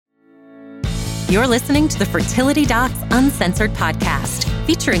You're listening to the Fertility Docs Uncensored podcast,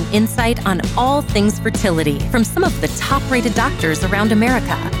 featuring insight on all things fertility from some of the top-rated doctors around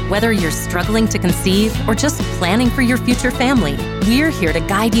America. Whether you're struggling to conceive or just planning for your future family, we're here to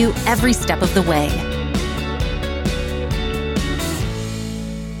guide you every step of the way.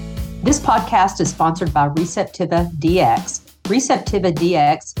 This podcast is sponsored by Receptiva DX. Receptiva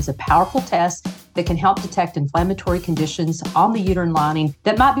DX is a powerful test that can help detect inflammatory conditions on the uterine lining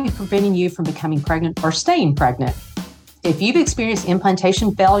that might be preventing you from becoming pregnant or staying pregnant. If you've experienced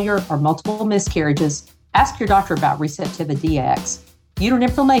implantation failure or multiple miscarriages, ask your doctor about Receptiva DX. Uterine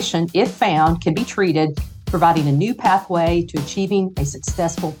inflammation, if found, can be treated, providing a new pathway to achieving a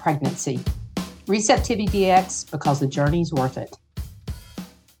successful pregnancy. Receptiva DX, because the journey's worth it.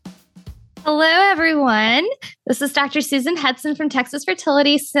 Hello, everyone. This is Dr. Susan Hudson from Texas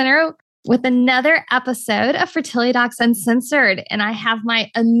Fertility Center with another episode of Fertility Docs Uncensored. And I have my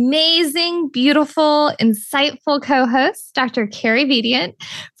amazing, beautiful, insightful co-host, Dr. Carrie Vedient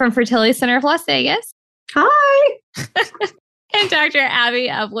from Fertility Center of Las Vegas. Hi. And Dr. Abby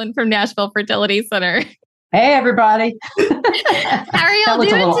Evelyn from Nashville Fertility Center. Hey, everybody. How are y'all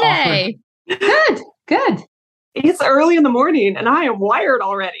doing today? Awkward. Good. It's early in the morning and I am wired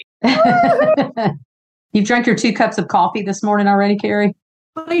already. You've drank your 2 cups of coffee this morning already, Carrie?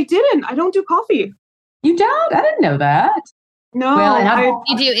 But I didn't. I don't do coffee. You don't? I didn't know that. No. Well,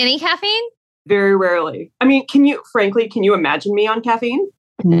 You do any caffeine? Very rarely. I mean, can you imagine me on caffeine?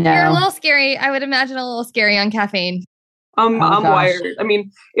 No. You're a little scary. I would imagine a little scary on caffeine. I'm gosh. wired. I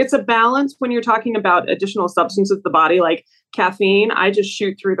mean, it's a balance when you're talking about additional substances of the body, like caffeine. I just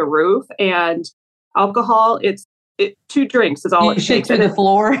shoot through the roof, and alcohol, 2 drinks is all You it shoot takes. through the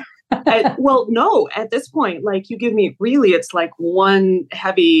floor? Well, no, at this point, like you give me, really, it's like one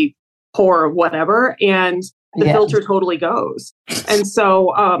heavy pour of whatever, and the filter totally goes. And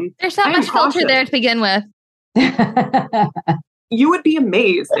so There's not much filter there to begin with. You would be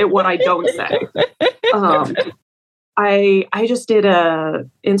amazed at what I don't say. I just did a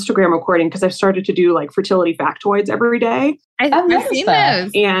Instagram recording because I've started to do like fertility factoids every day. I've seen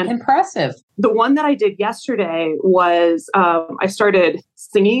those. And impressive. The one that I did yesterday was I started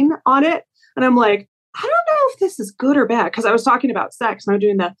singing on it, and I'm like, I don't know if this is good or bad, because I was talking about sex and I'm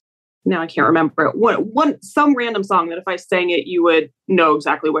doing now I can't remember it. Some random song that if I sang it, you would know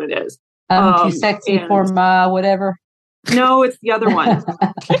exactly what it is. Too sexy for my whatever. No, it's the other one.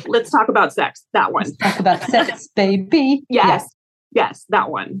 Let's talk about sex. That one. Let's talk about sex, baby. Yes, that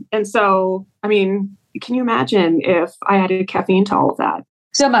one. And so, I mean, can you imagine if I added caffeine to all of that?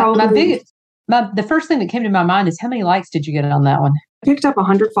 So the first thing that came to my mind is, how many likes did you get on that one? I picked up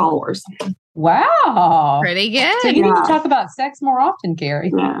 100 followers. Wow. Pretty good. So you need to talk about sex more often,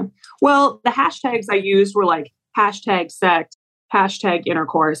 Carrie. Yeah. Well, the hashtags I used were like hashtag sex, hashtag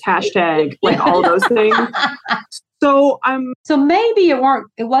intercourse, hashtag like all those things. So maybe it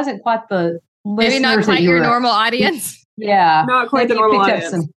wasn't quite the maybe not quite your normal audience. Yeah. Not quite the normal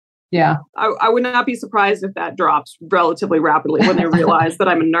audience. Yeah. I would not be surprised if that drops relatively rapidly when they realize that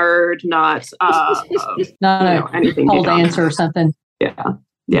I'm a nerd, not anything. Cold answer or something.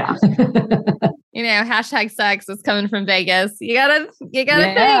 Yeah. Hashtag sex is coming from Vegas. You gotta think.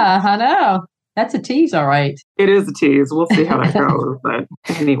 Yeah, I know. That's a tease, all right. It is a tease. We'll see how that goes. But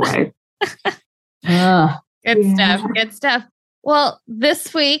anyway. Good stuff. Well,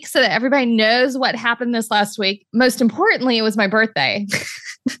 this week, so that everybody knows what happened this last week, most importantly, it was my birthday.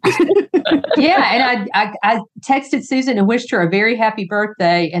 Yeah, and I texted Susan and wished her a very happy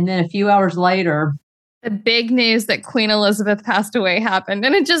birthday, and then a few hours later, the big news that Queen Elizabeth passed away happened,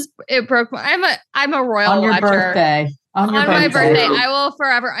 and it broke my. I'm a royal on your watcher. Birthday. On my birthday, I will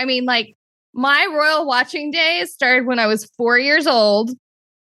forever. I mean, like my royal watching days started when I was 4 years old,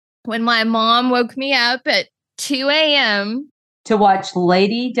 when my mom woke me up at 2 a.m. to watch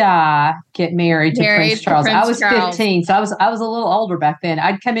Lady Di get married to Prince Charles. I was 15, so I was a little older back then.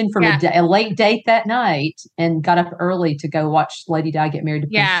 I'd come in from a late date that night and got up early to go watch Lady Di get married to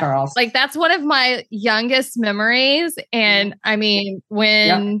Prince Charles. Like that's one of my youngest memories. And I mean,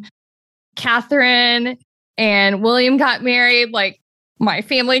 when Catherine and William got married, like my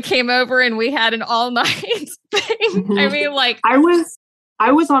family came over and we had an all-night thing. Mm-hmm. I mean, like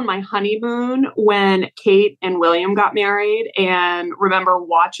I was on my honeymoon when Kate and William got married, and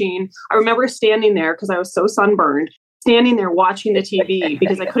I remember standing there because I was so sunburned, standing there watching the TV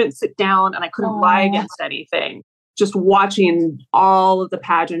because I couldn't sit down and I couldn't lie against anything, just watching all of the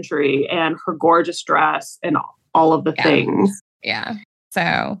pageantry and her gorgeous dress and all of the things. Yeah.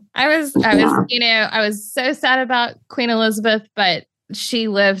 So I was so sad about Queen Elizabeth, but she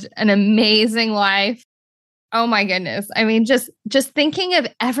lived an amazing life. Oh my goodness. I mean, just thinking of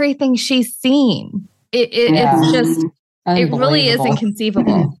everything she's seen, it's just, it really is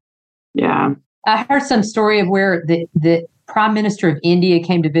inconceivable. Yeah. I heard some story of where the Prime Minister of India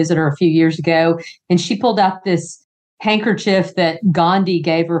came to visit her a few years ago, and she pulled out this handkerchief that Gandhi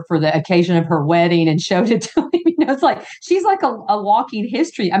gave her for the occasion of her wedding and showed it to him. It's like she's like a walking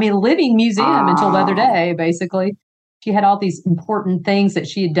history. I mean, a living museum until the other day, basically. She had all these important things that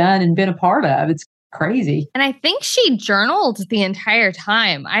she had done and been a part of. It's crazy. And I think she journaled the entire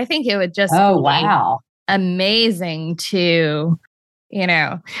time. I think it would just wow, amazing to,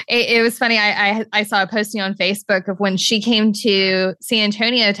 it was funny. I saw a posting on Facebook of when she came to San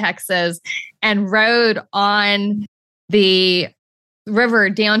Antonio, Texas, and rode on the river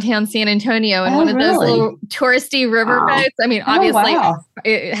downtown San Antonio in one of those little touristy river boats. I mean, obviously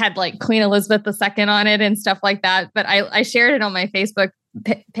it had like Queen Elizabeth II on it and stuff like that. But I shared it on my Facebook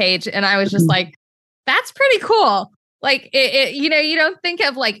page, and I was just like, that's pretty cool. Like, you don't think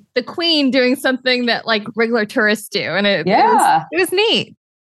of like the Queen doing something that like regular tourists do. And it was neat.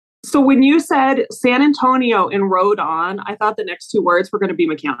 So when you said San Antonio and rode on, I thought the next two words were going to be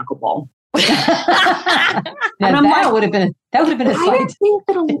mechanical bull. And that would have been a sight. I didn't think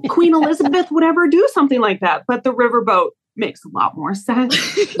that Queen Elizabeth would ever do something like that, but the riverboat makes a lot more sense.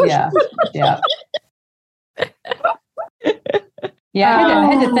 I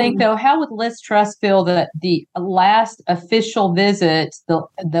had to think though, how would Liz Truss feel that the last official visit,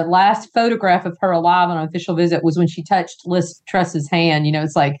 the last photograph of her alive on an official visit was when she touched Liz Truss's hand?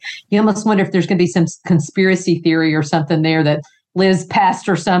 It's like you almost wonder if there's going to be some conspiracy theory or something there that Liz passed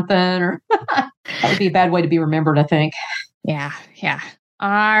or something, or that would be a bad way to be remembered, I think. Yeah.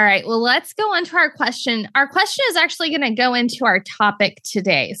 All right. Well, let's go on to our question. Our question is actually going to go into our topic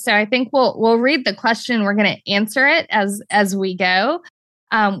today. So I think we'll read the question. We're going to answer it as we go.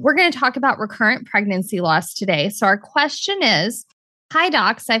 We're going to talk about recurrent pregnancy loss today. So our question is, hi,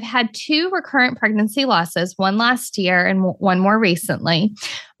 docs. I've had 2 recurrent pregnancy losses, one last year and one more recently.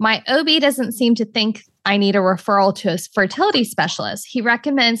 My OB doesn't seem to think I need a referral to a fertility specialist. He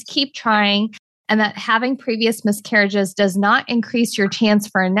recommends keep trying and that having previous miscarriages does not increase your chance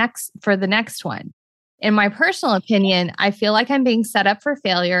for the next one. In my personal opinion, I feel like I'm being set up for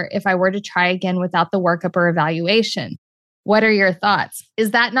failure if I were to try again without the workup or evaluation. What are your thoughts?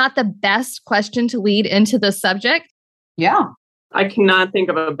 Is that not the best question to lead into the subject? Yeah. I cannot think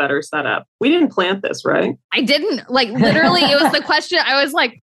of a better setup. We didn't plant this, right? I didn't. Like, literally, it was the question. I was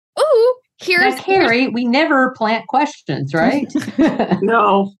like, ooh, here's Carrie, we never plant questions, right?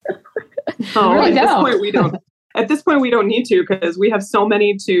 No. Really At this point, we don't need to, because we have so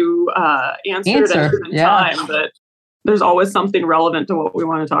many to answer at a given time that there's always something relevant to what we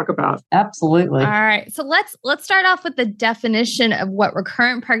want to talk about. Absolutely. All right. So let's start off with the definition of what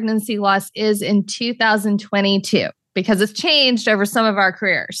recurrent pregnancy loss is in 2022, because it's changed over some of our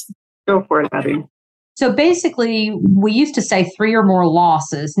careers. Go for it, Abby. So basically, we used to say 3 or more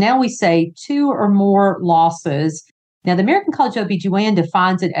losses. Now we say 2 or more losses. Now, the American College of OB/GYN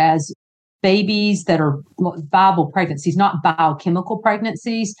defines it as babies that are viable pregnancies, not biochemical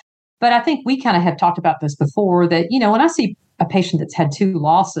pregnancies. But I think we kind of have talked about this before that, when I see a patient that's had 2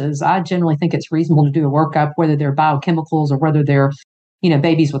 losses, I generally think it's reasonable to do a workup, whether they're biochemicals or whether they're,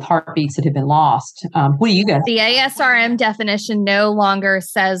 babies with heartbeats that have been lost. What do you guys? The ASRM definition no longer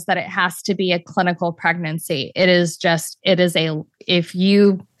says that it has to be a clinical pregnancy. If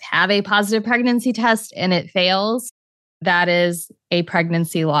you have a positive pregnancy test and it fails, that is a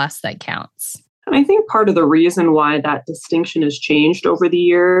pregnancy loss that counts. And I think part of the reason why that distinction has changed over the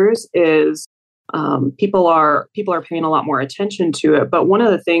years is people are paying a lot more attention to it. But one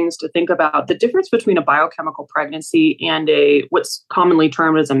of the things to think about, the difference between a biochemical pregnancy and what's commonly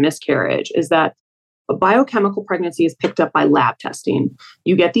termed as a miscarriage, is that a biochemical pregnancy is picked up by lab testing.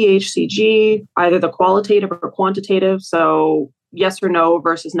 You get the HCG, either the qualitative or quantitative, so yes or no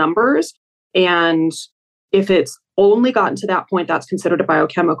versus numbers. And if it's only gotten to that point, that's considered a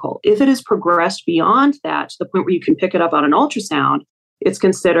biochemical. If it has progressed beyond that to the point where you can pick it up on an ultrasound, it's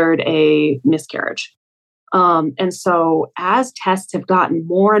considered a miscarriage. And so as tests have gotten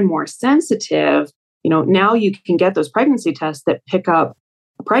more and more sensitive, now you can get those pregnancy tests that pick up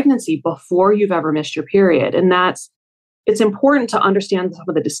a pregnancy before you've ever missed your period. And it's important to understand some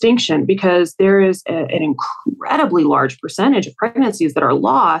of the distinction, because there is an incredibly large percentage of pregnancies that are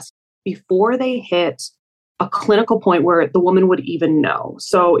lost before they hit a clinical point where the woman would even know.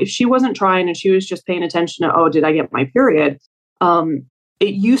 So if she wasn't trying and she was just paying attention to, did I get my period?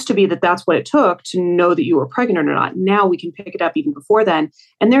 It used to be that that's what it took to know that you were pregnant or not. Now we can pick it up even before then.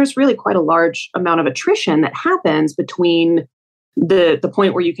 And there's really quite a large amount of attrition that happens between the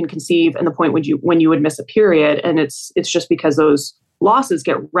point where you can conceive and the point when you would miss a period. And it's just because those losses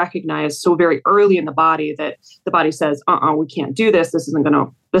get recognized so very early in the body that the body says, we can't do this. This isn't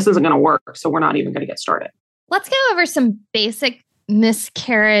gonna work. So we're not even gonna get started. Let's go over some basic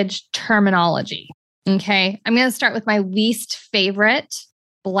miscarriage terminology. Okay. I'm going to start with my least favorite,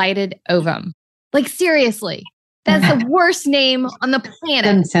 blighted ovum. Like, seriously, that's the worst name on the planet.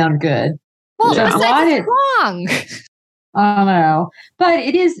 Doesn't sound good. Well, So it's wrong. I don't know. But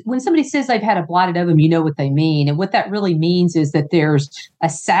it is, when somebody says they've had a blighted ovum, you know what they mean. And what that really means is that there's a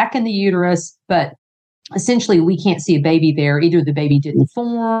sac in the uterus, but essentially we can't see a baby there. Either the baby didn't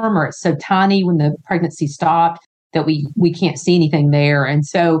form or it's so tiny when the pregnancy stopped that we can't see anything there. And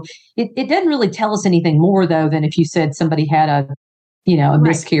so it doesn't really tell us anything more, though, than if you said somebody had a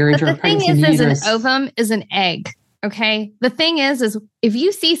miscarriage or a pregnancy in the uterus. The thing is, an ovum is an egg. Okay. The thing is if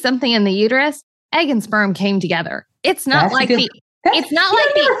you see something in the uterus, egg and sperm came together. It's not like the. It's not like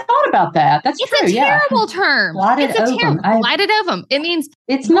I never thought about that. That's true. It's a terrible term. Blighted ovum. Blighted ovum. It means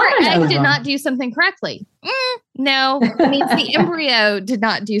it's your not an egg ovum. did not do something correctly. No, it means the embryo did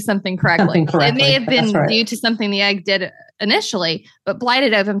not do something correctly. It may have been due to something the egg did initially, but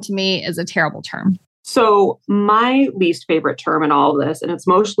blighted ovum to me is a terrible term. So my least favorite term in all of this, and it's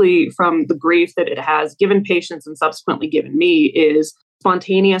mostly from the grief that it has given patients and subsequently given me, is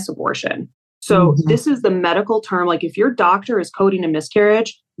spontaneous abortion. So this is the medical term. Like if your doctor is coding a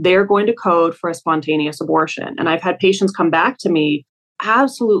miscarriage, they're going to code for a spontaneous abortion. And I've had patients come back to me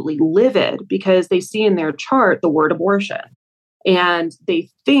absolutely livid because they see in their chart the word abortion. And they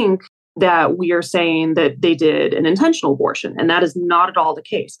think that we are saying that they did an intentional abortion. And that is not at all the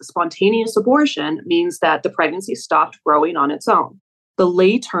case. A spontaneous abortion means that the pregnancy stopped growing on its own. The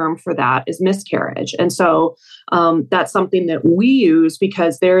lay term for that is miscarriage. And so that's something that we use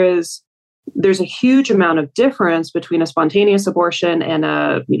because there's a huge amount of difference between a spontaneous abortion and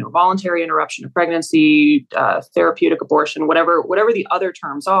a voluntary interruption of pregnancy, therapeutic abortion, whatever the other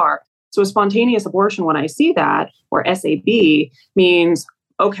terms are. So a spontaneous abortion, when I see that, or SAB, means,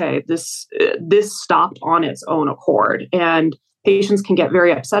 okay, this stopped on its own accord. And patients can get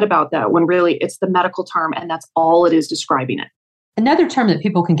very upset about that when really it's the medical term and that's all it is describing it. Another term that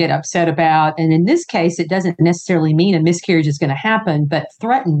people can get upset about, and in this case, it doesn't necessarily mean a miscarriage is going to happen, but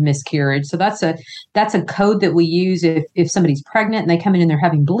threatened miscarriage. So that's a code that we use if somebody's pregnant and they come in and they're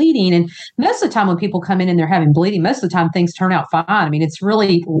having bleeding. And most of the time when people come in and they're having bleeding, most of the time things turn out fine. I mean, it's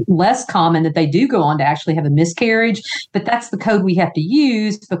really less common that they do go on to actually have a miscarriage, but that's the code we have to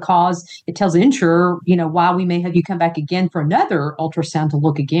use because it tells the insurer, why we may have you come back again for another ultrasound to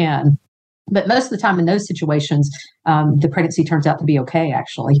look again. But most of the time in those situations, the pregnancy turns out to be okay,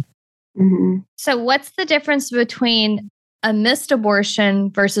 actually. Mm-hmm. So what's the difference between a missed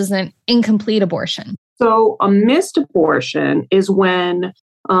abortion versus an incomplete abortion? So a missed abortion is when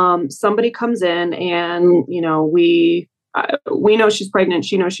somebody comes in and, we know she's pregnant.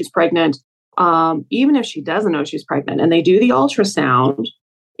 She knows she's pregnant. Even if she doesn't know she's pregnant, and they do the ultrasound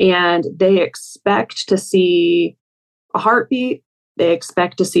and they expect to see a heartbeat. They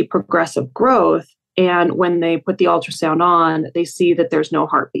expect to see progressive growth. And when they put the ultrasound on, they see that there's no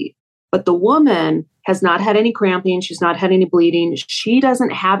heartbeat. But the woman has not had any cramping. She's not had any bleeding. She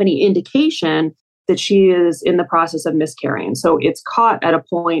doesn't have any indication that she is in the process of miscarrying. So it's caught at a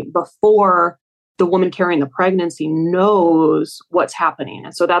point before the woman carrying the pregnancy knows what's happening.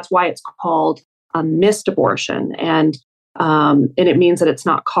 And so that's why it's called a missed abortion. And it means that it's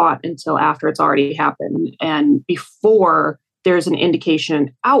not caught until after it's already happened and before there's an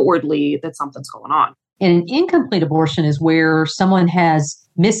indication outwardly that something's going on. And an incomplete abortion is where someone has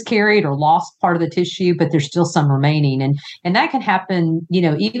miscarried or lost part of the tissue, but there's still some remaining. And that can happen,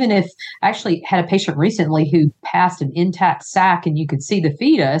 even if I actually had a patient recently who passed an intact sac and you could see the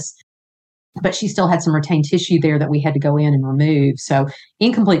fetus, but she still had some retained tissue there that we had to go in and remove. So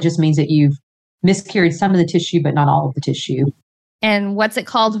incomplete just means that you've miscarried some of the tissue, but not all of the tissue. And what's it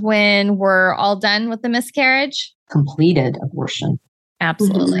called when we're all done with the miscarriage? Completed abortion.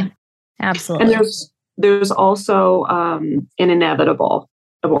 Absolutely. Mm-hmm. Absolutely. And there's also an inevitable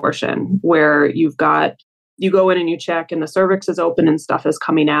abortion where you go in and you check and the cervix is open and stuff is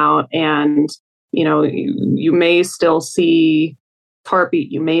coming out and, you may still see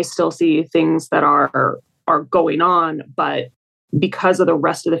heartbeat, you may still see things that are going on, but because of the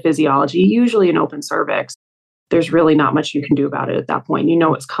rest of the physiology, usually an open cervix, there's really not much you can do about it at that point.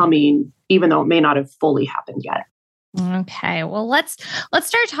 It's coming, even though it may not have fully happened yet. Okay. Well, let's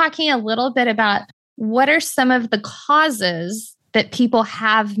start talking a little bit about what are some of the causes that people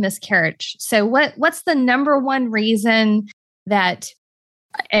have miscarriage. So what's the number one reason that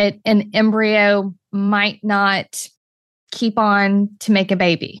an embryo might not keep on to make a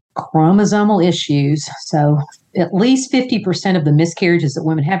baby? Chromosomal issues. So at least 50% of the miscarriages that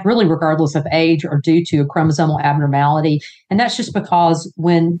women have, really regardless of age, are due to a chromosomal abnormality. And that's just because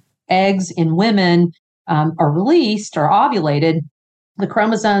when eggs in women are released or ovulated, the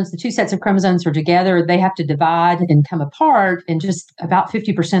chromosomes, the two sets of chromosomes are together. They have to divide and come apart. And just about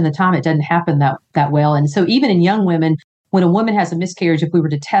 50% of the time, it doesn't happen that well. And so even in young women, when a woman has a miscarriage, if we were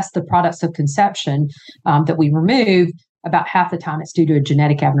to test the products of conception that we remove, about half the time it's due to a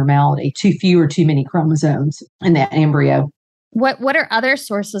genetic abnormality, too few or too many chromosomes in that embryo. What are other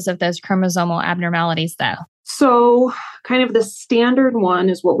sources of those chromosomal abnormalities, though? So kind of the standard one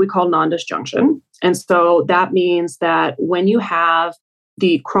is what we call non-disjunction. And so that means that when you have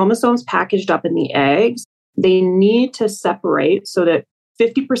the chromosomes packaged up in the eggs, they need to separate so that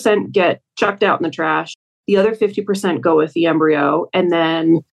 50% get chucked out in the trash. The other 50% go with the embryo. And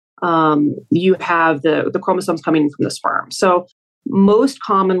then you have the chromosomes coming from the sperm. So most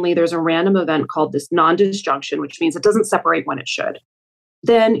commonly, there's a random event called this non-disjunction, which means it doesn't separate when it should.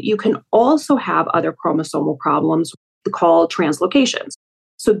 Then you can also have other chromosomal problems called translocations.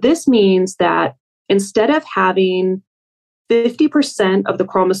 So this means that instead of having 50% of the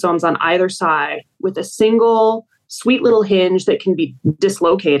chromosomes on either side with a single sweet little hinge that can be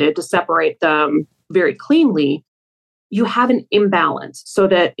dislocated to separate them very cleanly, you have an imbalance so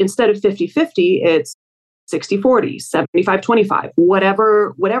that instead of 50-50, it's 60-40, 75-25,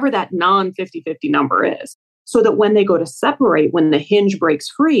 whatever that non-50-50 number is. So that when they go to separate, when the hinge breaks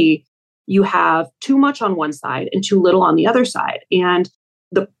free, you have too much on one side and too little on the other side. And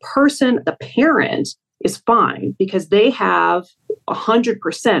the parent is fine because they have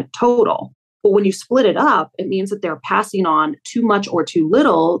 100% total. But when you split it up, it means that they're passing on too much or too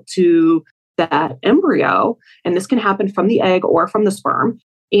little to that embryo. And this can happen from the egg or from the sperm.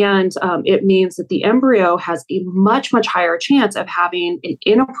 And it means that the embryo has a much, much higher chance of having an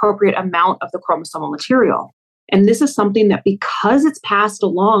inappropriate amount of the chromosomal material. And this is something that, because it's passed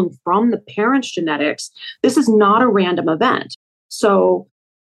along from the parent's genetics, this is not a random event. So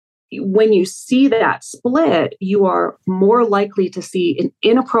when you see that split, you are more likely to see an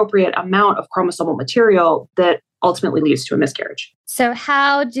inappropriate amount of chromosomal material that ultimately leads to a miscarriage. So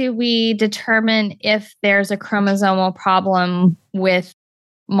how do we determine if there's a chromosomal problem with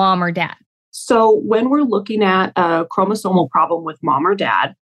mom or dad? So when we're looking at a chromosomal problem with mom or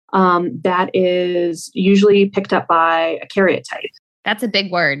dad, that is usually picked up by a karyotype. That's a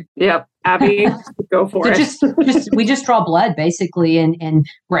big word. Yep. Abby, go for it. We just draw blood basically, and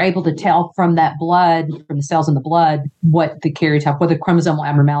we're able to tell from that blood, from the cells in the blood, what the karyotype, what the chromosomal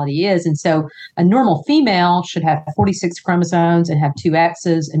abnormality is. And so a normal female should have 46 chromosomes and have 2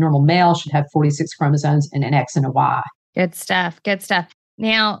 X's. A normal male should have 46 chromosomes and an X and a Y. Good stuff. Good stuff.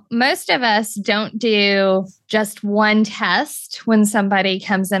 Now, most of us don't do just one test when somebody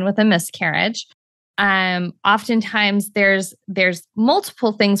comes in with a miscarriage. Oftentimes there's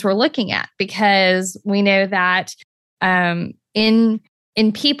multiple things we're looking at, because we know that in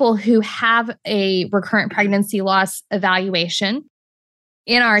people who have a recurrent pregnancy loss evaluation,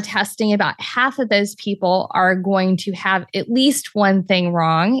 in our testing, about half of those people are going to have at least one thing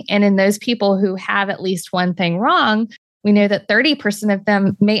wrong. And in those people who have at least one thing wrong, we know that 30% of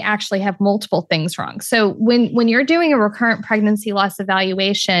them may actually have multiple things wrong. So when you're doing a recurrent pregnancy loss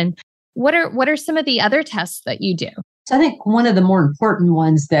evaluation, what are some of the other tests that you do? So I think one of the more important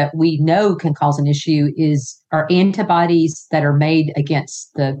ones that we know can cause an issue are antibodies that are made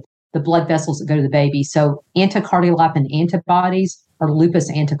against the blood vessels that go to the baby. So anticardiolipin antibodies or lupus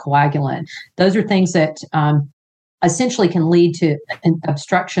anticoagulant. Those are things that essentially can lead to an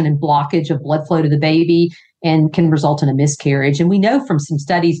obstruction and blockage of blood flow to the baby and can result in a miscarriage. And we know from some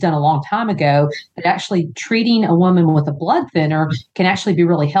studies done a long time ago that actually treating a woman with a blood thinner can actually be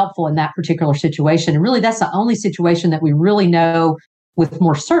really helpful in that particular situation. And really, that's the only situation that we really know with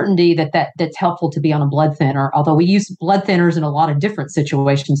more certainty that's helpful to be on a blood thinner, although we use blood thinners in a lot of different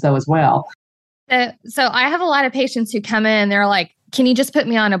situations, though, as well. So I have a lot of patients who come in and they're like, can you just put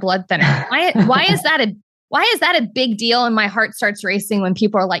me on a blood thinner? Why is that a big deal? And my heart starts racing when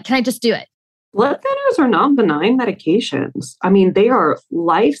people are like, can I just do it? Blood thinners are not benign medications. I mean, they are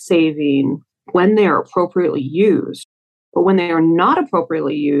life-saving when they are appropriately used. But when they are not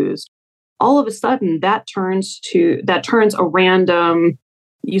appropriately used, all of a sudden that turns a random,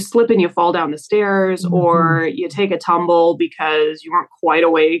 you slip and you fall down the stairs, or you take a tumble because you weren't quite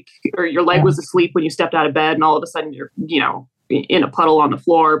awake, or your leg was asleep when you stepped out of bed, and all of a sudden you're, in a puddle on the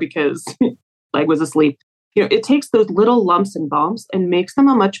floor because leg was asleep. It takes those little lumps and bumps and makes them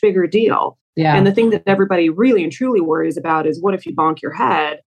a much bigger deal. Yeah. And the thing that everybody really and truly worries about is, what if you bonk your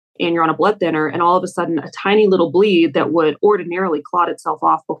head? and you're on a blood thinner, and all of a sudden a tiny little bleed that would ordinarily clot itself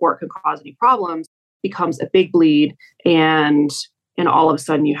off before it can cause any problems becomes a big bleed, and all of a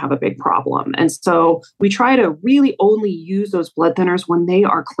sudden you have a big problem. And so we try to really only use those blood thinners when they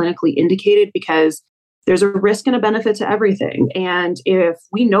are clinically indicated, because there's a risk and a benefit to everything. And if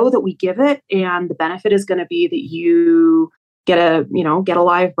we know that we give it and the benefit is going to be that you get a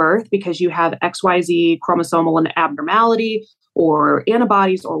live birth because you have XYZ chromosomal abnormality or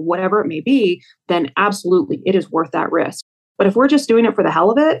antibodies or whatever it may be, then absolutely it is worth that risk. But if we're just doing it for the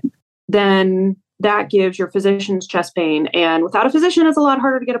hell of it, then that gives your physicians chest pain. And without a physician, it's a lot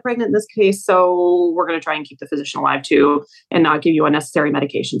harder to get pregnant in this case. So we're going to try and keep the physician alive too, and not give you unnecessary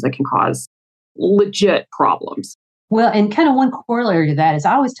medications that can cause legit problems. Well, and kind of one corollary to that is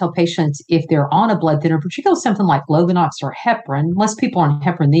I always tell patients, if they're on a blood thinner, particularly something like Lovenox or heparin, less people are on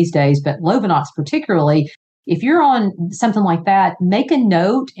heparin these days, but Lovenox particularly, if you're on something like that, make a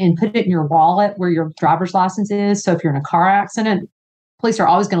note and put it in your wallet where your driver's license is. So if you're in a car accident, police are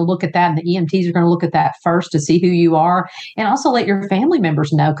always going to look at that, and the EMTs are going to look at that first to see who you are. And also let your family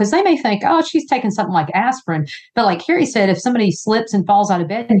members know, because they may think, oh, she's taking something like aspirin. But like Carrie said, if somebody slips and falls out of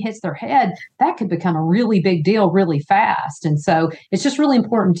bed and hits their head, that could become a really big deal really fast. And so it's just really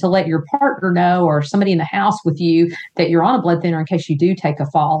important to let your partner know, or somebody in the house with you, that you're on a blood thinner in case you do take a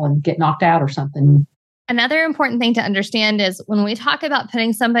fall and get knocked out or something. Another important thing to understand is when we talk about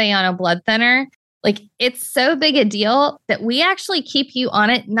putting somebody on a blood thinner, like, it's so big a deal that we actually keep you on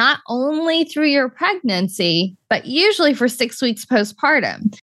it not only through your pregnancy, but usually for 6 weeks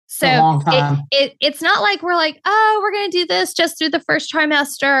postpartum. So it's not like we're like, oh, we're going to do this just through the first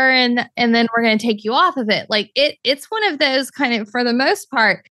trimester and then we're going to take you off of it. Like it's one of those kind of, for the most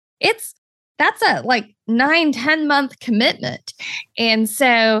part, that's a like 9-10 month commitment. And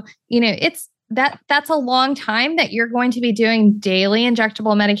so, that's a long time that you're going to be doing daily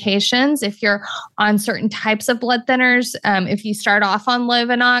injectable medications. If you're on certain types of blood thinners, if you start off on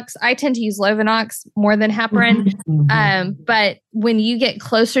Lovenox, I tend to use Lovenox more than heparin. But when you get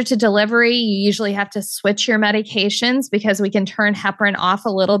closer to delivery, you usually have to switch your medications because we can turn heparin off a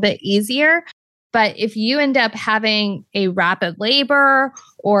little bit easier. But if you end up having a rapid labor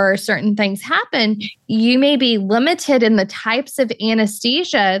or certain things happen, you may be limited in the types of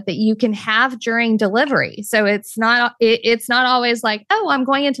anesthesia that you can have during delivery. So it's not always like, oh, I'm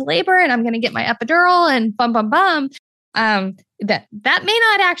going into labor and I'm going to get my epidural and bum, bum, bum. That may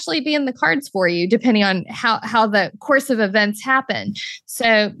not actually be in the cards for you, depending on how the course of events happen.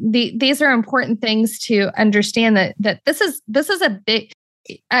 So these are important things to understand that this is a big.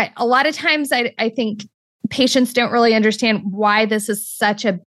 A lot of times I think patients don't really understand why this is such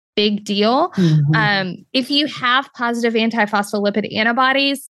a big deal. If you have positive antiphospholipid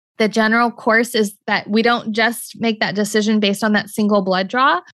antibodies, the general course is that we don't just make that decision based on that single blood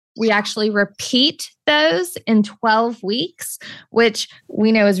draw. We actually repeat those in 12 weeks, which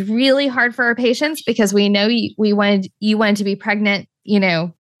we know is really hard for our patients because we know you wanted to be pregnant,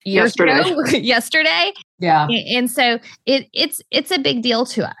 yesterday. Yeah. And so it's a big deal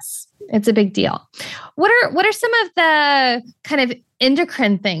to us. It's a big deal. What are some of the kind of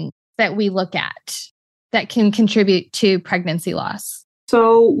endocrine things that we look at that can contribute to pregnancy loss?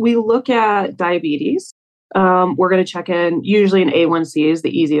 So we look at diabetes. We're going to check in, usually an A1C is the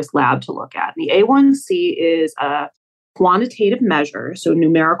easiest lab to look at. And the A1C is a quantitative measure, so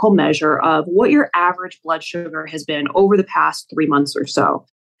numerical measure of what your average blood sugar has been over the past 3 months or so.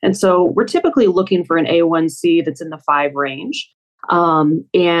 And so we're typically looking for an A1C that's in the 5 range.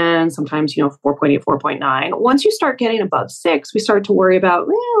 And sometimes, 4.8, 4.9. Once you start getting above 6, we start to worry about,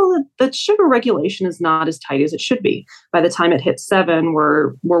 the sugar regulation is not as tight as it should be. By the time it hits 7,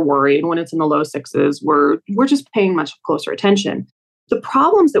 we're worried. When it's in the low 6s, we're just paying much closer attention. The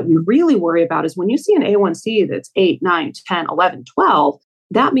problems that we really worry about is when you see an A1C that's 8, 9, 10, 11, 12,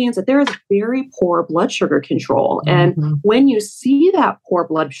 that means that there is very poor blood sugar control. And when you see that poor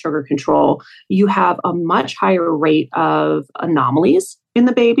blood sugar control, you have a much higher rate of anomalies in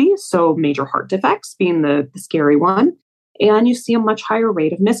the baby. So major heart defects being the scary one. And you see a much higher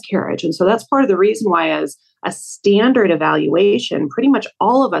rate of miscarriage. And so that's part of the reason why, as a standard evaluation, pretty much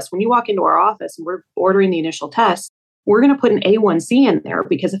all of us, when you walk into our office and we're ordering the initial test, we're going to put an A1C in there,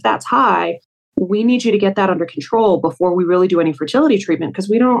 because if that's high, we need you to get that under control before we really do any fertility treatment, because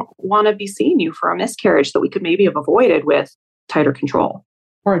we don't want to be seeing you for a miscarriage that we could maybe have avoided with tighter control.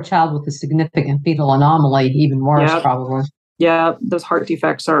 Or a child with a significant fetal anomaly, even worse, probably. Yeah, those heart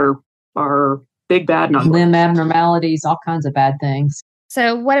defects are big, bad numbers. Limb abnormalities, all kinds of bad things.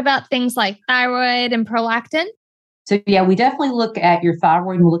 So what about things like thyroid and prolactin? So yeah, we definitely look at your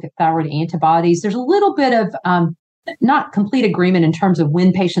thyroid and we look at thyroid antibodies. There's a little bit of not complete agreement in terms of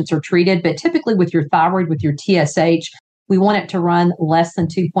when patients are treated, but typically with your thyroid, with your TSH, we want it to run less than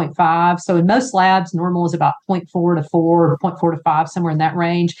 2.5. So in most labs, normal is about 0.4 to 4, 0.4 to 5, somewhere in that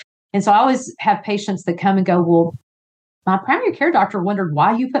range. And so I always have patients that come and go, well, my primary care doctor wondered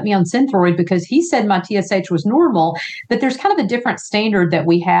why you put me on Synthroid because he said my TSH was normal, but there's kind of a different standard that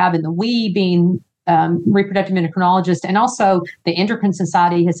we have, and the we being reproductive endocrinologist, and also the Endocrine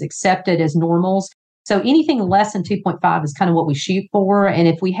Society has accepted as normals. So anything less than 2.5 is kind of what we shoot for. And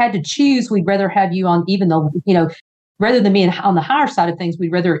if we had to choose, we'd rather have you on, even though, rather than being on the higher side of things,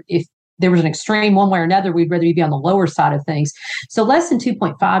 we'd rather, if there was an extreme one way or another, we'd rather you be on the lower side of things. So less than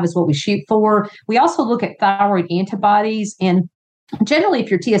 2.5 is what we shoot for. We also look at thyroid antibodies, and generally, if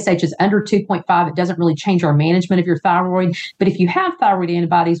your TSH is under 2.5, it doesn't really change our management of your thyroid. But if you have thyroid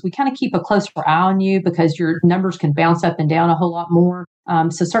antibodies, we kind of keep a closer eye on you because your numbers can bounce up and down a whole lot more.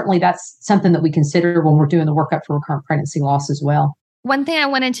 So certainly that's something that we consider when we're doing the workup for recurrent pregnancy loss as well. One thing I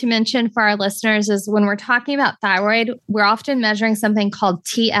wanted to mention for our listeners is when we're talking about thyroid, we're often measuring something called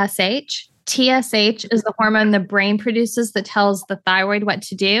TSH. TSH is the hormone the brain produces that tells the thyroid what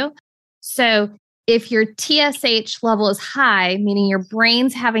to do. So if your TSH level is high, meaning your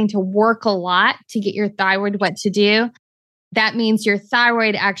brain's having to work a lot to get your thyroid what to do, that means your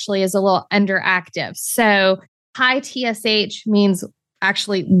thyroid actually is a little underactive. So high TSH means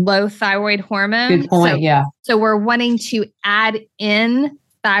actually low thyroid hormone. Good point, yeah. So we're wanting to add in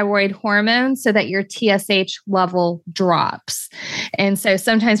thyroid hormone so that your TSH level drops. And so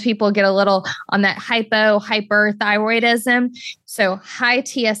sometimes people get a little on that hyperthyroidism. So high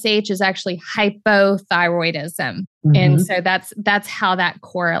TSH is actually hypothyroidism. Mm-hmm. And so that's how that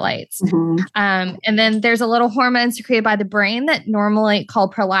correlates. Mm-hmm. And then there's a little hormone secreted by the brain that normally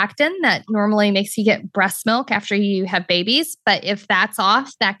called prolactin that normally makes you get breast milk after you have babies. But if that's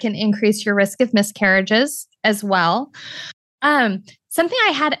off, that can increase your risk of miscarriages as well. Something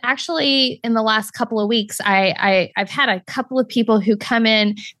I had actually in the last couple of weeks, I've had a couple of people who come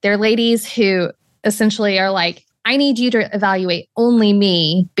in, they're ladies who essentially are like, I need you to evaluate only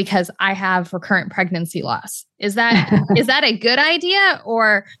me because I have recurrent pregnancy loss. Is that a good idea,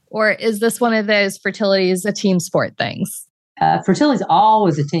 or is this one of those fertility is a team sport things? Fertility is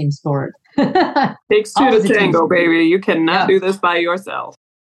always a team sport. Takes two to tango, baby. You cannot do this by yourself.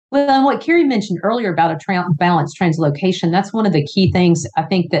 Well, and what Carrie mentioned earlier about a balanced translocation, that's one of the key things I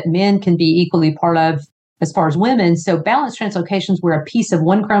think that men can be equally part of as far as women. So balanced translocations where a piece of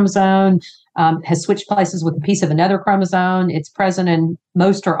one chromosome has switched places with a piece of another chromosome. It's present in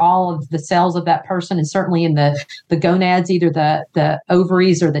most or all of the cells of that person, and certainly in the gonads, either the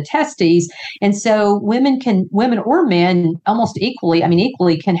ovaries or the testes. And so women or men almost equally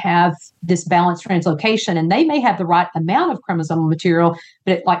can have this balanced translocation, and they may have the right amount of chromosomal material.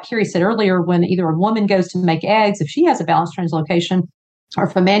 But like Carrie said earlier, when either a woman goes to make eggs, if she has a balanced translocation, or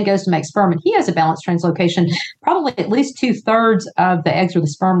if a man goes to make sperm and he has a balanced translocation, probably at least 2/3 of the eggs or the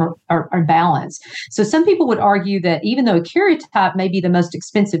sperm are balanced. So some people would argue that even though a karyotype may be the most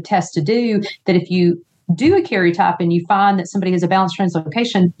expensive test to do, that if you do a karyotype and you find that somebody has a balanced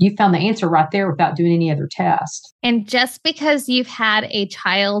translocation, you found the answer right there without doing any other test. And just because you've had a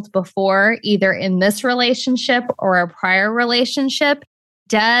child before, either in this relationship or a prior relationship,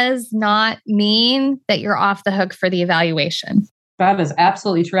 does not mean that you're off the hook for the evaluation. That is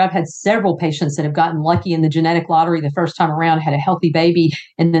absolutely true. I've had several patients that have gotten lucky in the genetic lottery the first time around, had a healthy baby,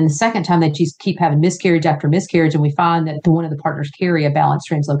 and then the second time they just keep having miscarriage after miscarriage, and we find that one of the partners carry a balanced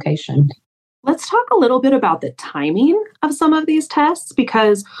translocation. Let's talk a little bit about the timing of some of these tests,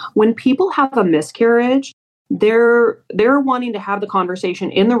 because when people have a miscarriage, they're wanting to have the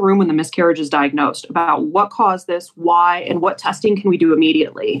conversation in the room when the miscarriage is diagnosed about what caused this, why, and what testing can we do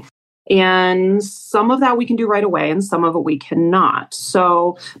immediately. And some of that we can do right away, and some of it we cannot.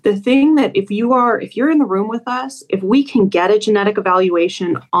 So the thing that if you're in the room with us, if we can get a genetic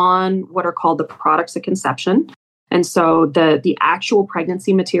evaluation on what are called the products of conception, and so the actual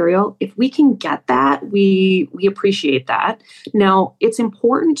pregnancy material, if we can get that, we appreciate that. Now, it's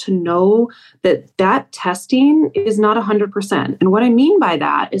important to know that testing is not 100%. And what I mean by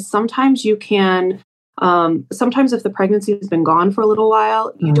that is sometimes you can sometimes if the pregnancy has been gone for a little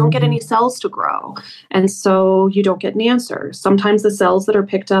while, you don't get any cells to grow. And so you don't get an answer. Sometimes the cells that are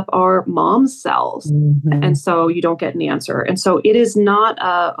picked up are mom's cells. Mm-hmm. And so you don't get an answer. And so it is not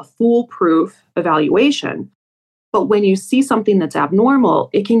a foolproof evaluation. But when you see something that's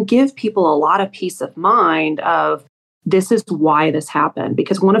abnormal, it can give people a lot of peace of mind of this is why this happened.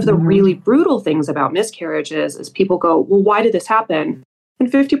 Because one of the really brutal things about miscarriages is people go, well, why did this happen?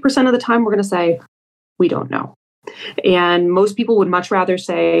 And 50% of the time we're going to say, we don't know. And most people would much rather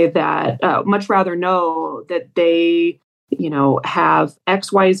say that, much rather know that they, have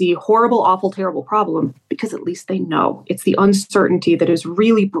XYZ horrible, awful, terrible problem, because at least they know. It's the uncertainty that is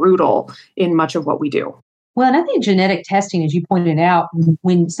really brutal in much of what we do. Well, and I think genetic testing, as you pointed out,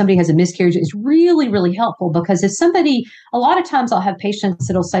 when somebody has a miscarriage, is really, really helpful, because if somebody, a lot of times I'll have patients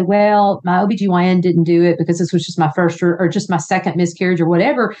that'll say, well, my OBGYN didn't do it because this was just my first or just my second miscarriage or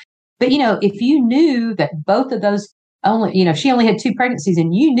whatever. But, if you knew that both of those if she only had 2 pregnancies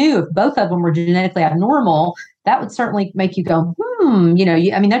and you knew if both of them were genetically abnormal, that would certainly make you go,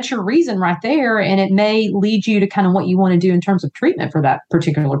 that's your reason right there. And it may lead you to kind of what you want to do in terms of treatment for that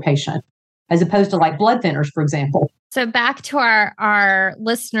particular patient, as opposed to like blood thinners, for example. So back to our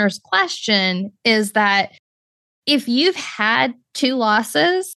listener's question is that if you've had 2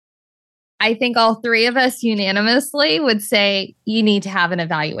 losses, I think all 3 of us unanimously would say you need to have an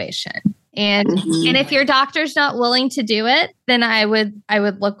evaluation. And if your doctor's not willing to do it, then I would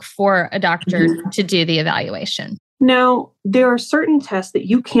look for a doctor to do the evaluation. Now, there are certain tests that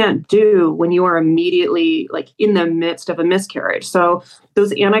you can't do when you are immediately in the midst of a miscarriage. So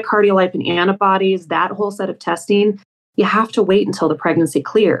those anticardiolipin antibodies, that whole set of testing, you have to wait until the pregnancy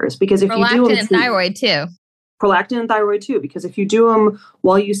clears, because if you do them, prolactin and thyroid too. Prolactin and thyroid too, because if you do them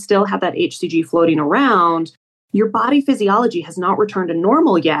while you still have that HCG floating around, your body physiology has not returned to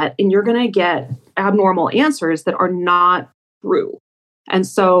normal yet, and you're going to get abnormal answers that are not true. And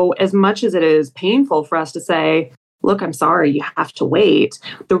so as much as it is painful for us to say, look, I'm sorry, you have to wait,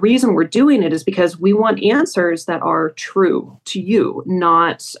 the reason we're doing it is because we want answers that are true to you,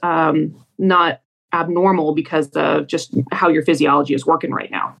 not abnormal because of just how your physiology is working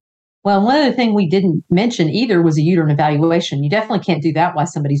right now. Well, one other thing we didn't mention either was a uterine evaluation. You definitely can't do that while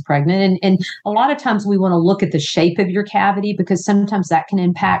somebody's pregnant. And a lot of times we want to look at the shape of your cavity, because sometimes that can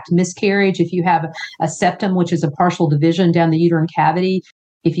impact miscarriage. If you have a septum, which is a partial division down the uterine cavity,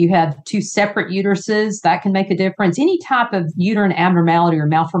 if you have 2 separate uteruses, that can make a difference. Any type of uterine abnormality or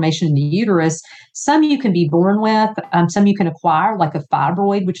malformation in the uterus, some you can be born with, some you can acquire, like a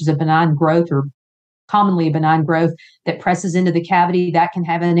fibroid, which is a benign growth, or commonly a benign growth that presses into the cavity. That can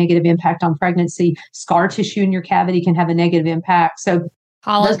have a negative impact on pregnancy. Scar tissue in your cavity can have a negative impact. So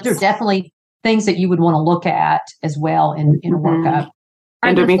those are definitely things that you would want to look at as well in a workup.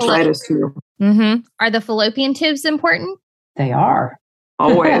 Endometritis too. Are the fallopian tubes important? They are.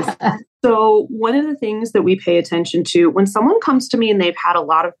 Always. So one of the things that we pay attention to when someone comes to me and they've had a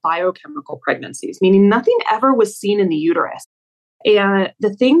lot of biochemical pregnancies, meaning nothing ever was seen in the uterus. And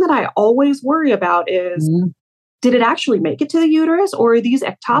the thing that I always worry about is, did it actually make it to the uterus, or are these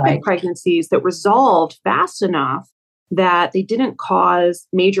ectopic pregnancies that resolved fast enough that they didn't cause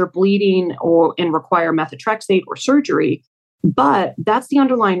major bleeding and require methotrexate or surgery? But that's the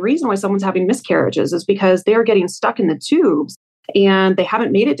underlying reason why someone's having miscarriages, is because they're getting stuck in the tubes and they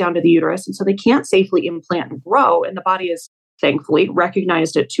haven't made it down to the uterus. And so they can't safely implant and grow. And the body has thankfully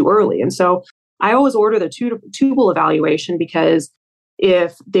recognized it too early. And so I always order the tubal evaluation, because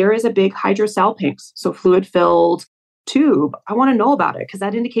if there is a big hydrosalpinx, so fluid-filled tube, I want to know about it, because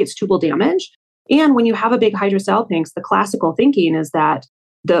that indicates tubal damage. And when you have a big hydrosalpinx, the classical thinking is that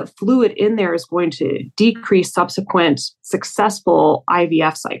the fluid in there is going to decrease subsequent successful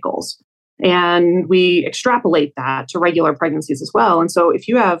IVF cycles. And we extrapolate that to regular pregnancies as well. And so if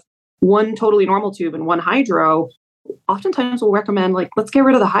you have one totally normal tube and one hydro, oftentimes we'll recommend, let's get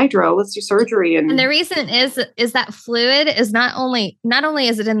rid of the hydro, let's do surgery. And the reason is that fluid is not only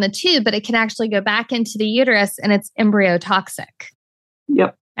is it in the tube, but it can actually go back into the uterus, and it's embryotoxic.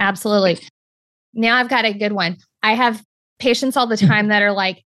 Yep. Absolutely. Now I've got a good one. I have patients all the time that are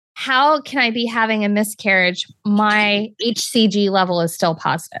like, how can I be having a miscarriage? My HCG level is still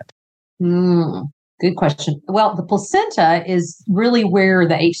positive. Good question. Well, the placenta is really where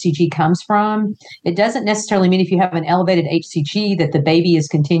the HCG comes from. It doesn't necessarily mean if you have an elevated HCG that the baby is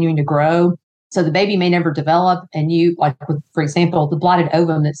continuing to grow. So the baby may never develop. And you, for example, the blotted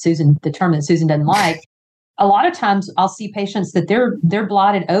ovum the term that Susan doesn't like. A lot of times I'll see patients that their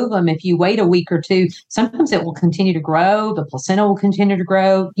blotted ovum, if you wait a week or 2, sometimes it will continue to grow. The placenta will continue to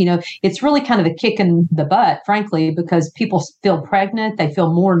grow. It's really kind of a kick in the butt, frankly, because people feel pregnant. They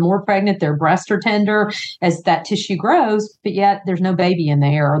feel more and more pregnant. Their breasts are tender as that tissue grows, but yet there's no baby in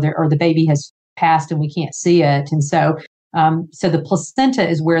there, or the baby has passed and we can't see it. And so the placenta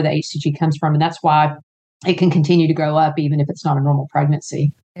is where the HCG comes from. And that's why it can continue to grow up, even if it's not a normal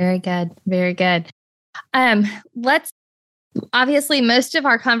pregnancy. Very good. Very good. Obviously, most of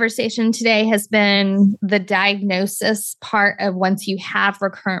our conversation today has been the diagnosis part of once you have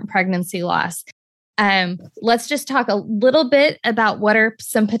recurrent pregnancy loss. Let's just talk a little bit about what are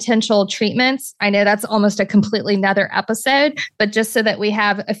some potential treatments. I know that's almost a completely another episode, but just so that we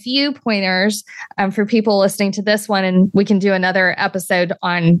have a few pointers for people listening to this one, and we can do another episode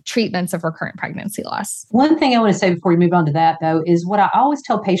on treatments of recurrent pregnancy loss. One thing I want to say before we move on to that, though, is what I always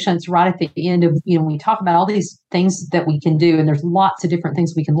tell patients right at the end of, when we talk about all these things that we can do, and there's lots of different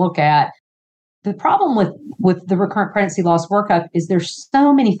things we can look at. The problem with the recurrent pregnancy loss workup is there's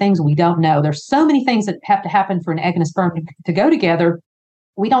so many things we don't know. There's so many things that have to happen for an egg and a sperm to go together.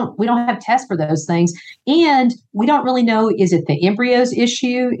 We don't have tests for those things. And we don't really know, is it the embryo's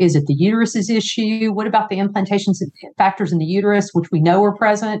issue? Is it the uterus's issue? What about the implantation factors in the uterus, which we know are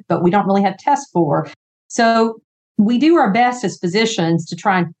present, but we don't really have tests for? So we do our best as physicians to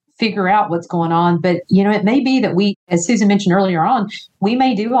try and figure out what's going on. But, it may be that we, as Susan mentioned earlier on, we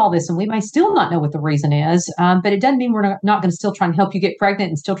may do all this and we may still not know what the reason is. But it doesn't mean we're not going to still try and help you get pregnant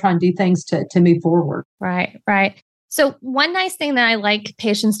and still try and do things to move forward. Right. So one nice thing that I like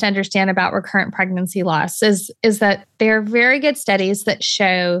patients to understand about recurrent pregnancy loss is that there are very good studies that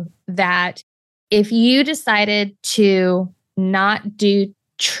show that if you decided to not do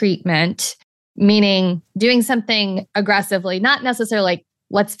treatment, meaning doing something aggressively, not necessarily like,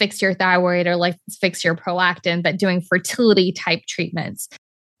 let's fix your thyroid or let's fix your prolactin, but doing fertility type treatments,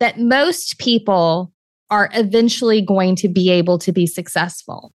 that most people are eventually going to be able to be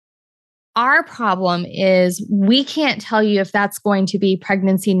successful. Our problem is we can't tell you if that's going to be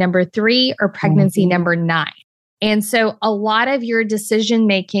pregnancy number 3 or pregnancy number 9. And so a lot of your decision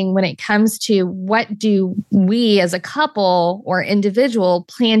making when it comes to what do we as a couple or individual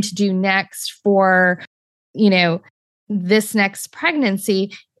plan to do next for, this next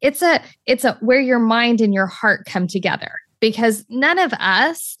pregnancy, it's a where your mind and your heart come together, because none of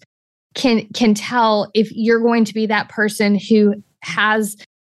us can tell if you're going to be that person who has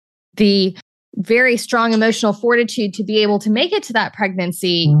the very strong emotional fortitude to be able to make it to that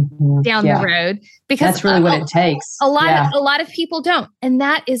pregnancy down the road, because that's really what it takes. A lot of people don't. And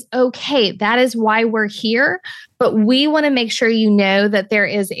that is okay. That is why we're here. But we want to make sure you know that there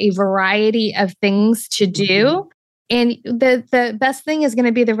is a variety of things to do. And the best thing is going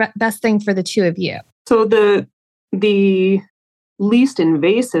to be the best thing for the two of you. So the least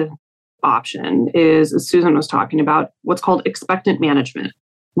invasive option is, as Susan was talking about, what's called expectant management.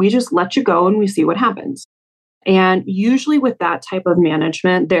 We just let you go and we see what happens. And usually with that type of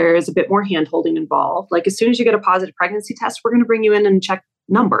management, there is a bit more hand-holding involved. Like as soon as you get a positive pregnancy test, we're going to bring you in and check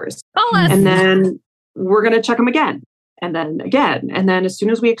numbers. And then we're going to check them again. And then again. And then as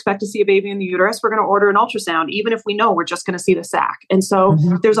soon as we expect to see a baby in the uterus, we're going to order an ultrasound, even if we know we're just going to see the sac. And so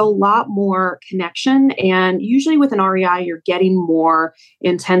there's a lot more connection. And usually with an REI, you're getting more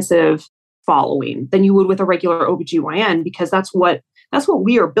intensive following than you would with a regular OBGYN, because that's what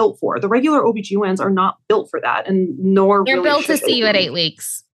we are built for. The regular OBGYNs are not built for that. And nor they're really built to see you at 8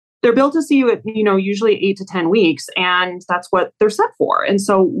 weeks. They're built to see you at, usually 8 to 10 weeks. And that's what they're set for. And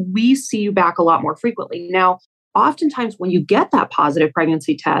so we see you back a lot more frequently. Now, oftentimes when you get that positive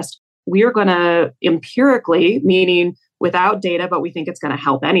pregnancy test, we are going to empirically, meaning without data, but we think it's going to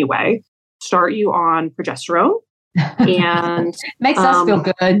help anyway, start you on progesterone. And makes us feel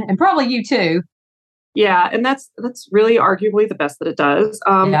good, and probably you too. Yeah, and that's really arguably the best that it does.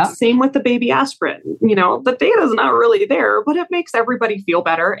 Same with the baby aspirin. The data is not really there, but it makes everybody feel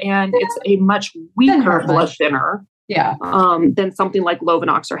better, and it's a much weaker blood thinner than something like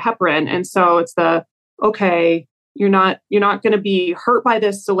Lovenox or heparin. And so it's okay, you're not going to be hurt by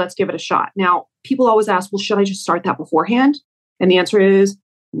this, so let's give it a shot. Now, people always ask, well, should I just start that beforehand? And the answer is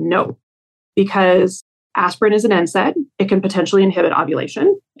no, because aspirin is an NSAID. It can potentially inhibit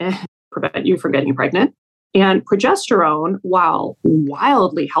ovulation and prevent you from getting pregnant. And progesterone, while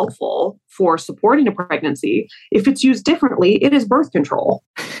wildly helpful for supporting a pregnancy, if it's used differently, it is birth control.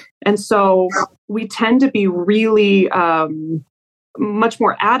 And so we tend to be really much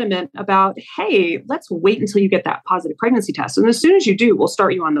more adamant about, hey, let's wait until you get that positive pregnancy test. And as soon as you do, we'll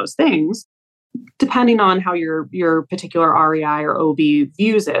start you on those things, depending on how your particular REI or OB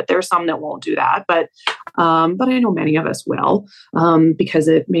views it. There's some that won't do that, but I know many of us will, because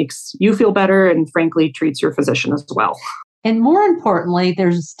it makes you feel better and frankly treats your physician as well. And more importantly,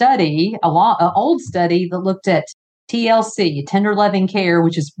 there's a study, an old study that looked at TLC, tender loving care,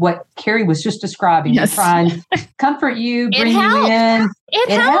 which is what Carrie was just describing. Yes. To try and comfort you, bring you in. It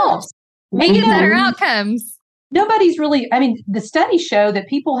helps. Make it better outcomes. nobody's really, I mean, the studies show that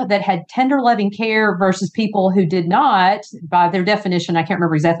people that had tender loving care versus people who did not, by their definition, I can't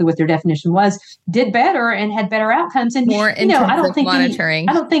remember exactly what their definition was, did better and had better outcomes. And more intensive I don't think monitoring.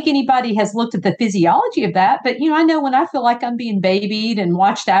 I don't think anybody has looked at the physiology of that. But, I know when I feel like I'm being babied and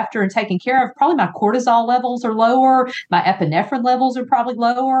watched after and taken care of, probably my cortisol levels are lower, my epinephrine levels are probably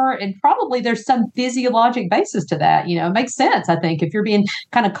lower, and probably there's some physiologic basis to that. It makes sense, I think. If you're being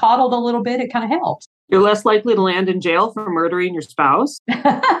kind of coddled a little bit, it kind of helps. You're less likely to land in jail for murdering your spouse.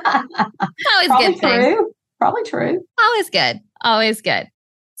 Always Probably good thing. true. Probably true. Always good. Always good.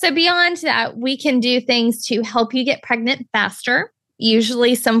 So beyond that, we can do things to help you get pregnant faster,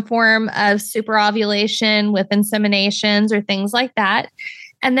 usually some form of superovulation with inseminations or things like that.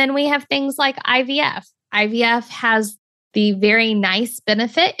 And then we have things like IVF. IVF has the very nice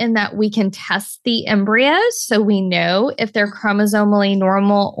benefit in that we can test the embryos so we know if they're chromosomally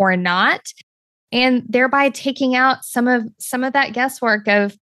normal or not. And thereby taking out some of that guesswork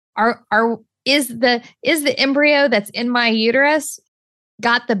of is the embryo that's in my uterus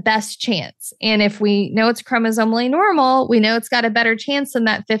got the best chance? And if we know it's chromosomally normal, we know it's got a better chance than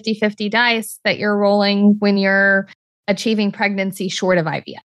that 50-50 dice that you're rolling when you're achieving pregnancy short of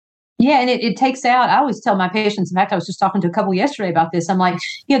IVF. Yeah, and it takes out, I always tell my patients, in fact, I was just talking to a couple yesterday about this. I'm like,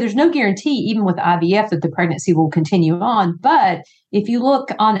 there's no guarantee, even with IVF, that the pregnancy will continue on. But if you look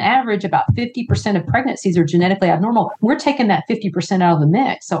on average, about 50% of pregnancies are genetically abnormal. We're taking that 50% out of the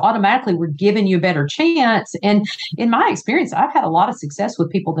mix. So automatically we're giving you a better chance. And in my experience, I've had a lot of success with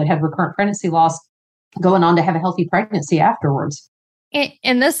people that have recurrent pregnancy loss going on to have a healthy pregnancy afterwards.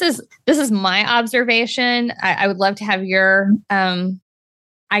 And this is my observation. I would love to have your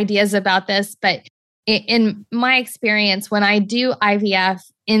ideas about this, but in my experience, when I do IVF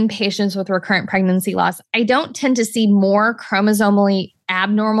in patients with recurrent pregnancy loss, I don't tend to see more chromosomally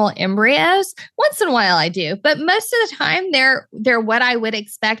abnormal embryos. Once in a while I do, but most of the time they're what I would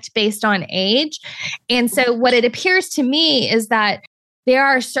expect based on age. And so what it appears to me is that there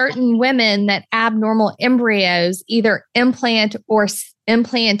are certain women that abnormal embryos either implant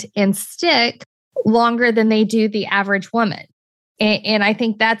and stick longer than they do the average woman. And I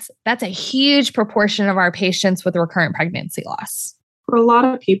think that's a huge proportion of our patients with recurrent pregnancy loss. For a lot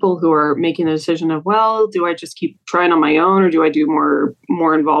of people who are making the decision of, well, do I just keep trying on my own or do I do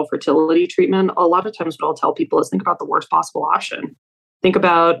more involved fertility treatment? A lot of times what I'll tell people is think about the worst possible option. Think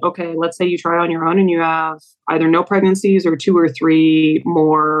about, okay, let's say you try on your own and you have either no pregnancies or 2 or 3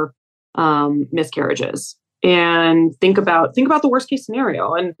 more miscarriages. And think about the worst case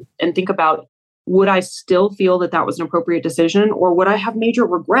scenario and think about, would I still feel that was an appropriate decision, or would I have major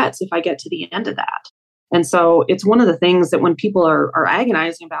regrets if I get to the end of that? And so it's one of the things that when people are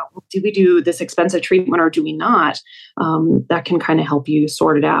agonizing about, do we do this expensive treatment or do we not? That can kind of help you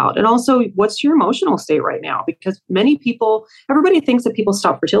sort it out. And also, what's your emotional state right now? Because everybody thinks that people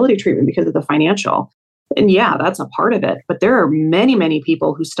stop fertility treatment because of the financial. And yeah, that's a part of it. But there are many, many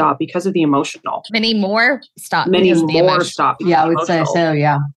people who stop because of the emotional. Many more stop. Yeah, I would say so,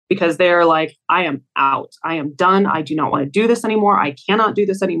 yeah. Because they're like, I am out. I am done. I do not want to do this anymore. I cannot do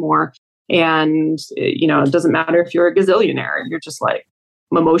this anymore. And, it doesn't matter if you're a gazillionaire. You're just like,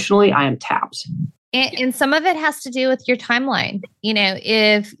 emotionally, I am tapped. And some of it has to do with your timeline.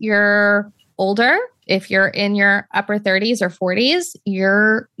 If you're older, if you're in your upper 30s or 40s,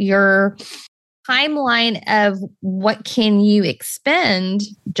 your timeline of what can you expend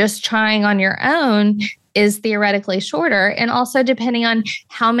just trying on your own is theoretically shorter. And also depending on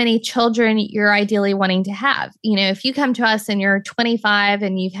how many children you're ideally wanting to have. If you come to us and you're 25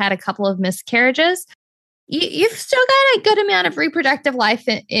 and you've had a couple of miscarriages, you've still got a good amount of reproductive life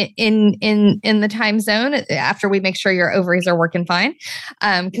in the time zone after we make sure your ovaries are working fine.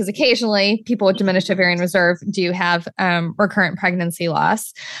 Because occasionally people with diminished ovarian reserve do have recurrent pregnancy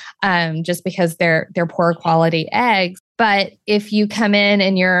loss just because they're poor quality eggs. But if you come in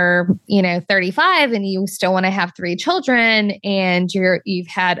and you're, 35 and you still want to have 3 children and you've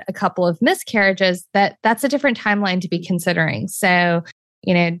had a couple of miscarriages, that's a different timeline to be considering. So,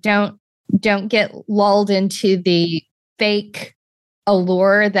 don't get lulled into the fake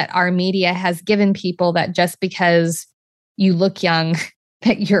allure that our media has given people that just because you look young,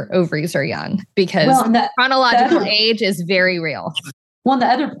 that your ovaries are young, because chronological age is very real. Well, the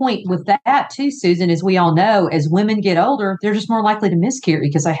other point with that too, Susan, is we all know as women get older, they're just more likely to miscarry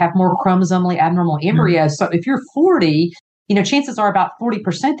because they have more chromosomally abnormal embryos. So if you're 40, chances are about 40%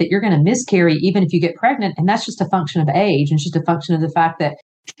 that you're going to miscarry even if you get pregnant. And that's just a function of age. And it's just a function of the fact that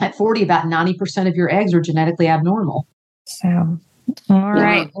at 40, about 90% of your eggs are genetically abnormal. So, all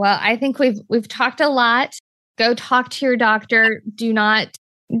right. Well, I think we've talked a lot. Go talk to your doctor. Do not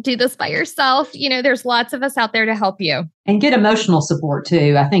do this by yourself. There's lots of us out there to help you. And get emotional support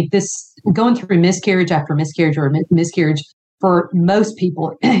too. I think this going through miscarriage after miscarriage or miscarriage for most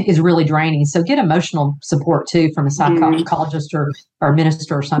people is really draining. So get emotional support too from a psychologist or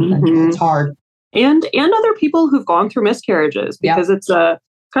minister or something. It's hard. And other people who've gone through miscarriages, because it's a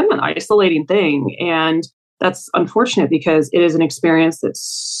kind of an isolating thing. And that's unfortunate because it is an experience that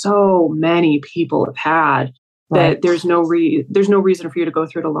so many people have had that there's no reason for you to go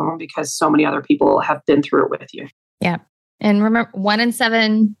through it alone because so many other people have been through it with you. Yeah. And remember, 1 in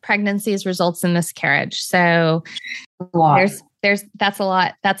 7 pregnancies results in miscarriage. So that's a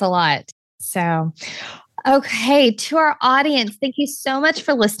lot. That's a lot. So, okay. To our audience, thank you so much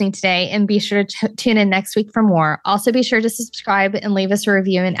for listening today, and be sure to tune in next week for more. Also, be sure to subscribe and leave us a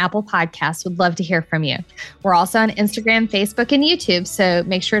review in Apple Podcasts. We'd love to hear from you. We're also on Instagram, Facebook, and YouTube. So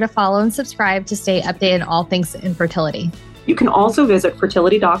make sure to follow and subscribe to stay updated on all things infertility. You can also visit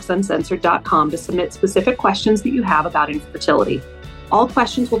fertilitydocsuncensored.com to submit specific questions that you have about infertility. All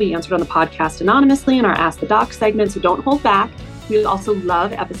questions will be answered on the podcast anonymously in our Ask the Doc segment, so don't hold back. We also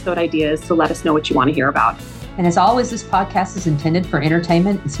love episode ideas, so let us know what you want to hear about. And as always, this podcast is intended for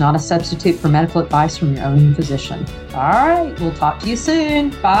entertainment. It's not a substitute for medical advice from your own physician. All right, we'll talk to you soon.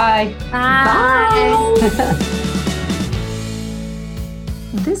 Bye. Bye.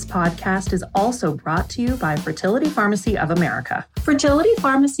 This podcast is also brought to you by Fertility Pharmacy of America. Fertility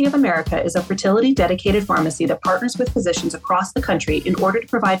Pharmacy of America is a fertility-dedicated pharmacy that partners with physicians across the country in order to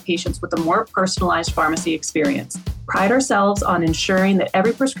provide patients with a more personalized pharmacy experience. Pride ourselves on ensuring that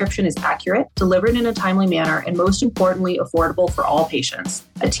every prescription is accurate, delivered in a timely manner, and most importantly, affordable for all patients.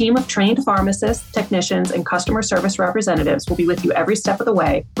 A team of trained pharmacists, technicians, and customer service representatives will be with you every step of the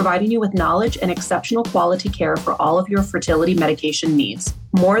way, providing you with knowledge and exceptional quality care for all of your fertility medication needs.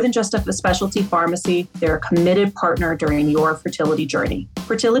 More than just a specialty pharmacy, they're a committed partner during your fertility journey.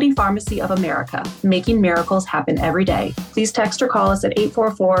 Fertility Pharmacy of America, making miracles happen every day. Please text or call us at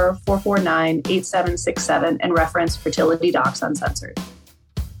 844-449-8767 and reference Fertility Docs Uncensored.